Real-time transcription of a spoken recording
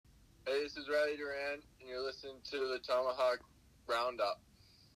this is Riley Duran, and you're listening to the Tomahawk Roundup.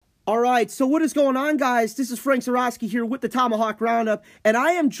 All right, so what is going on, guys? This is Frank Zarowski here with the Tomahawk Roundup, and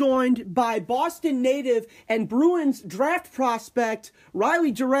I am joined by Boston native and Bruins draft prospect,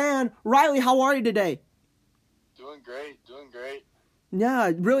 Riley Duran. Riley, how are you today? Doing great.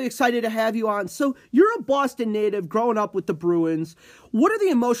 Yeah, really excited to have you on. So you're a Boston native growing up with the Bruins. What are the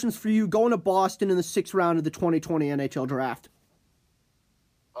emotions for you going to Boston in the 6th round of the 2020 NHL Draft?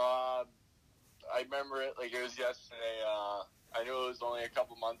 I remember it like it was yesterday. I knew it was only a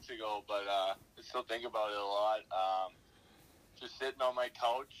couple months ago, but I still think about it a lot. Just sitting on my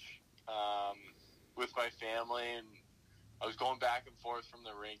couch with my family, and I was going back and forth from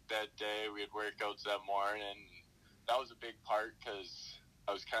the rink that day. We had workouts that morning, and that was a big part because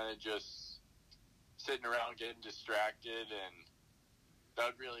I was kind of just sitting around getting distracted, and that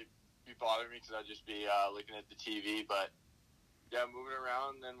would really be bothering me because I'd just be looking at the TV. But yeah, moving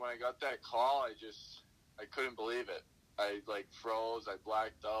around. And then when I got that call, I couldn't believe it. I froze, I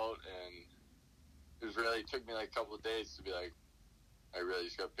blacked out, and it took me like a couple of days to be like, I really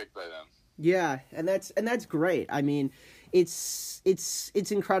just got picked by them. Yeah, and that's great. I mean, it's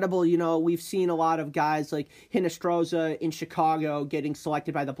incredible. You know, we've seen a lot of guys like Hinostroza in Chicago getting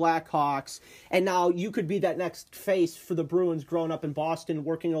selected by the Blackhawks, and now you could be that next face for the Bruins growing up in Boston,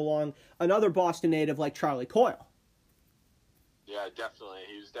 working along another Boston native like Charlie Coyle. Yeah, definitely.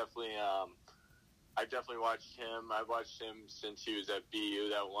 He was definitely I definitely watched him. I watched him since he was at BU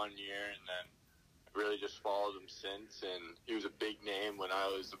that 1 year, and then I really just followed him since. And he was a big name when I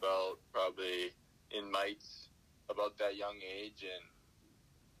was about probably in mites, about that young age. And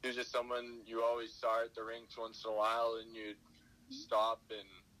he was just someone you always saw at the rinks once in a while, and you'd stop and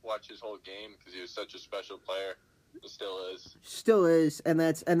watch his whole game because he was such a special player. He still is, and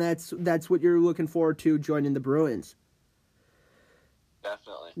that's what you're looking forward to joining the Bruins.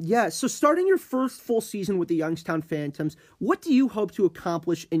 Definitely. Yeah, so starting your first full season with the Youngstown Phantoms, what do you hope to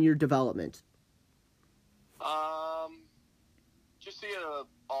accomplish in your development? Just to get an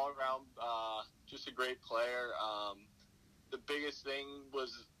all-around, just a great player. The biggest thing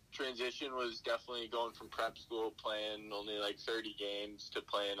transition was definitely going from prep school, playing only like 30 games, to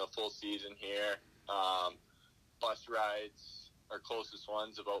playing a full season here. Bus rides, our closest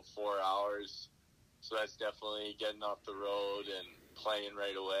one's about 4 hours. So that's definitely getting off the road and playing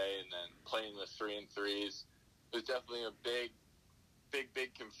right away, and then playing the 3-and-3s. It was definitely a big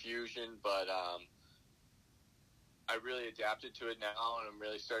confusion, but I really adapted to it now, and I'm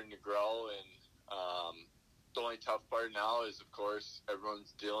really starting to grow. And the only tough part now is, of course,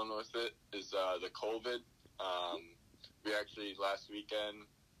 everyone's dealing with it, is the COVID. We actually, last weekend,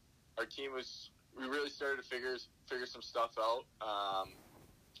 our team we really started to figure some stuff out.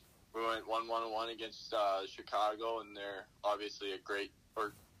 We went 1-1-1 against Chicago, and they're obviously a great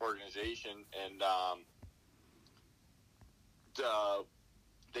organization. And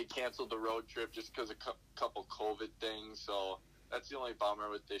they canceled the road trip just because of a couple COVID things. So that's the only bummer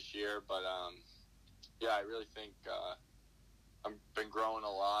with this year. But yeah, I really think I've been growing a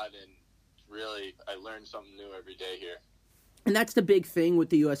lot, and really I learn something new every day here. And that's the big thing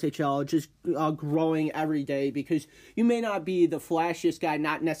with the USHL, just growing every day, because you may not be the flashiest guy,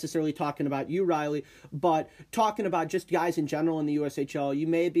 not necessarily talking about you, Riley, but talking about just guys in general in the USHL. You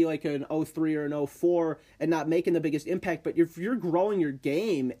may be like an 03 or an 04 and not making the biggest impact, but if you're growing your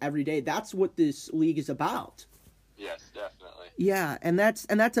game every day, that's what this league is about. Yes, definitely. Yeah, and that's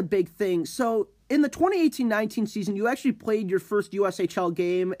a big thing. So in the 2018-19 season, you actually played your first USHL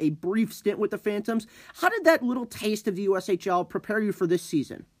game, a brief stint with the Phantoms. How did that little taste of the USHL prepare you for this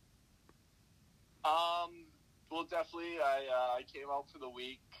season? Well, definitely. I came out for the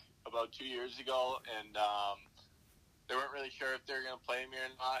week about 2 years ago, and they weren't really sure if they were going to play me or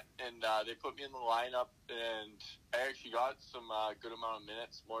not. And they put me in the lineup, and I actually got some good amount of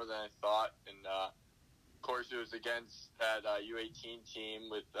minutes, more than I thought. And of course, it was against that U18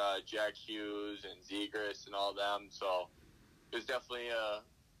 team with Jack Hughes and Zegras and all them. So it was definitely a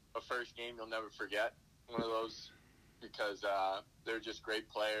first game you'll never forget, one of those, because they're just great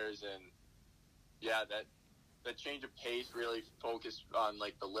players. And yeah, that change of pace really focused on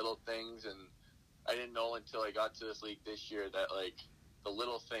like the little things. And I didn't know until I got to this league this year that like the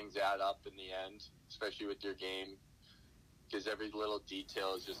little things add up in the end, especially with your game, because every little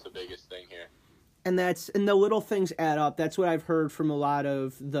detail is just the biggest thing here. And the little things add up. That's what I've heard from a lot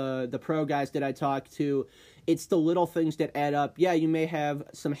of the pro guys that I talk to. It's the little things that add up. Yeah, you may have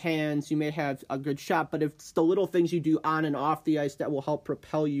some hands, you may have a good shot, but it's the little things you do on and off the ice that will help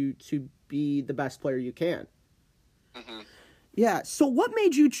propel you to be the best player you can. Mm-hmm. Yeah, so what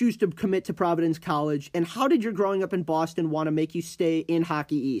made you choose to commit to Providence College, and how did your growing up in Boston want to make you stay in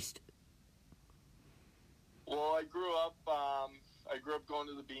Hockey East? I grew up. I grew up going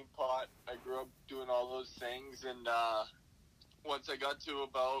to the Bean Pot. I grew up doing all those things, and once I got to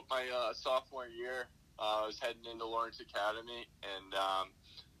about my sophomore year, I was heading into Lawrence Academy, and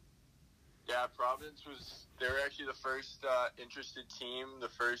Providence they were actually the first interested team, the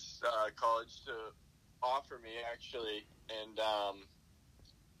first college to offer me, actually, and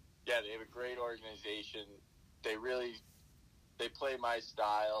they have a great organization. They play my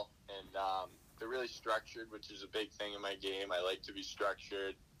style, and they're really structured, which is a big thing in my game. I like to be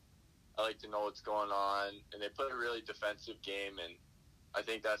structured. I like to know what's going on, and they play a really defensive game, and I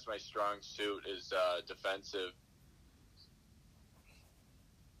think that's my strong suit is defensive.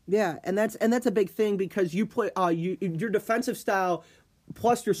 Yeah, and that's a big thing because you play your defensive style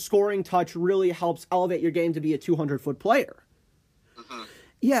plus your scoring touch really helps elevate your game to be a 200-foot player. Mm-hmm.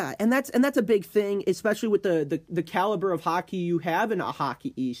 Yeah, and that's a big thing, especially with the caliber of hockey you have in a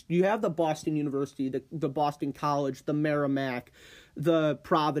Hockey East. You have the Boston University, the Boston College, the Merrimack, the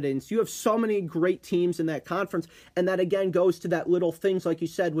Providence. You have so many great teams in that conference, and that again goes to that little things like you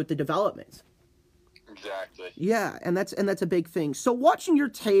said with the development. Exactly. Yeah, and that's a big thing. So watching your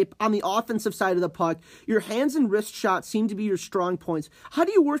tape on the offensive side of the puck, your hands and wrist shots seem to be your strong points. How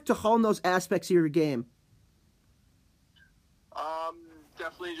do you work to hone those aspects of your game?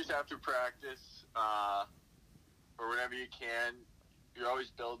 Definitely just after practice, or whenever you can. You're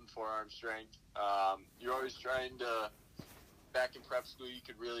always building forearm strength. You're always trying to. Back in prep school, you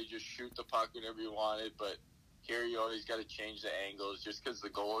could really just shoot the puck whenever you wanted, but here you always got to change the angles just because the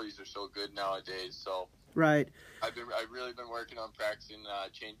goalies are so good nowadays. So right, I've really been working on practicing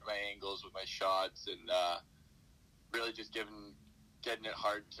changing my angles with my shots and really just getting it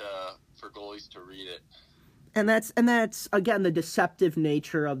hard for goalies to read it. And that's again the deceptive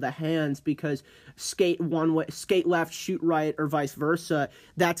nature of the hands, because skate one way, skate left, shoot right, or vice versa.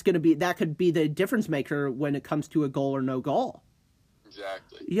 That could be the difference maker when it comes to a goal or no goal.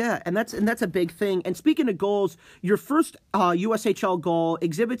 Exactly. Yeah, and that's a big thing. And speaking of goals, your first USHL goal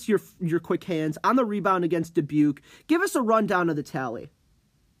exhibits your quick hands on the rebound against Dubuque. Give us a rundown of the tally.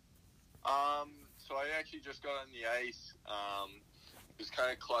 So I actually just got on the ice. It was kind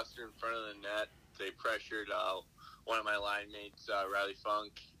of clustered in front of the net. They pressured one of my line mates, Riley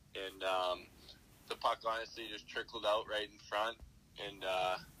Funk, and the puck honestly just trickled out right in front, and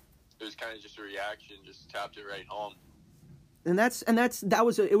it was kind of just a reaction, just tapped it right home. And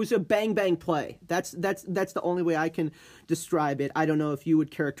it was a bang bang play. That's the only way I can describe it. I don't know if you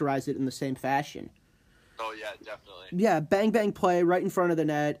would characterize it in the same fashion. Oh yeah, definitely. Yeah, bang bang play right in front of the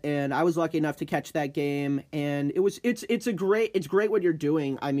net, and I was lucky enough to catch that game. And it's great what you're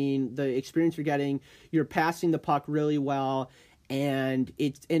doing. I mean, the experience you're getting, you're passing the puck really well, and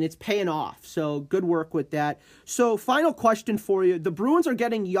it's paying off. So good work with that. So final question for you: the Bruins are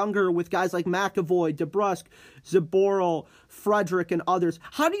getting younger with guys like McAvoy, DeBrusk, Zaboral, Frederick, and others.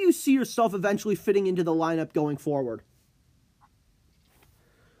 How do you see yourself eventually fitting into the lineup going forward?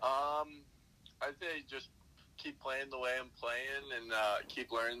 I'd say just keep playing the way I'm playing and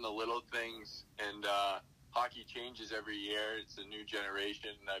keep learning the little things. And hockey changes every year. It's a new generation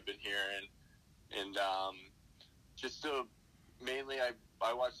I've been hearing. And mainly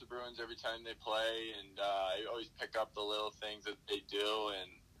I watch the Bruins every time they play, and I always pick up the little things that they do. And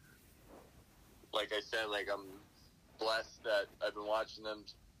like I said, I'm blessed that I've been watching them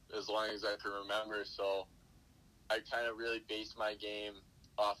as long as I can remember. So I kind of really base my game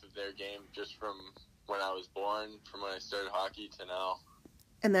off of their game just from when I was born, from when I started hockey to now.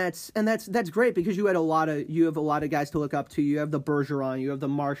 And that's great, because you have a lot of guys to look up to. You have the Bergeron, you have the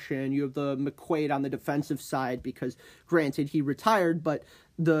Martian, you have the McQuaid on the defensive side, because granted he retired, but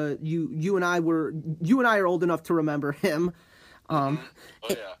you and I are old enough to remember him. Oh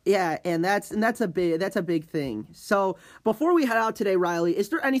yeah. Yeah, and that's a big thing. So before we head out today, Riley, is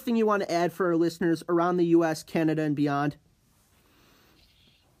there anything you want to add for our listeners around the U.S., Canada, and beyond?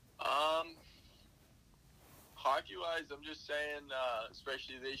 Hockey-wise, I'm just saying,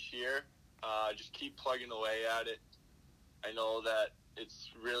 especially this year, just keep plugging away at it. I know that it's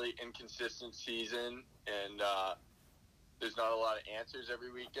really inconsistent season, and there's not a lot of answers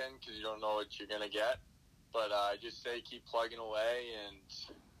every weekend because you don't know what you're going to get. But I just say keep plugging away, and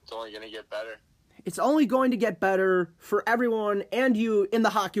it's only going to get better. It's only going to get better for everyone and you in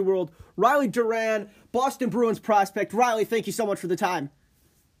the hockey world. Riley Duran, Boston Bruins prospect. Riley, thank you so much for the time.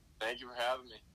 Thank you for having me.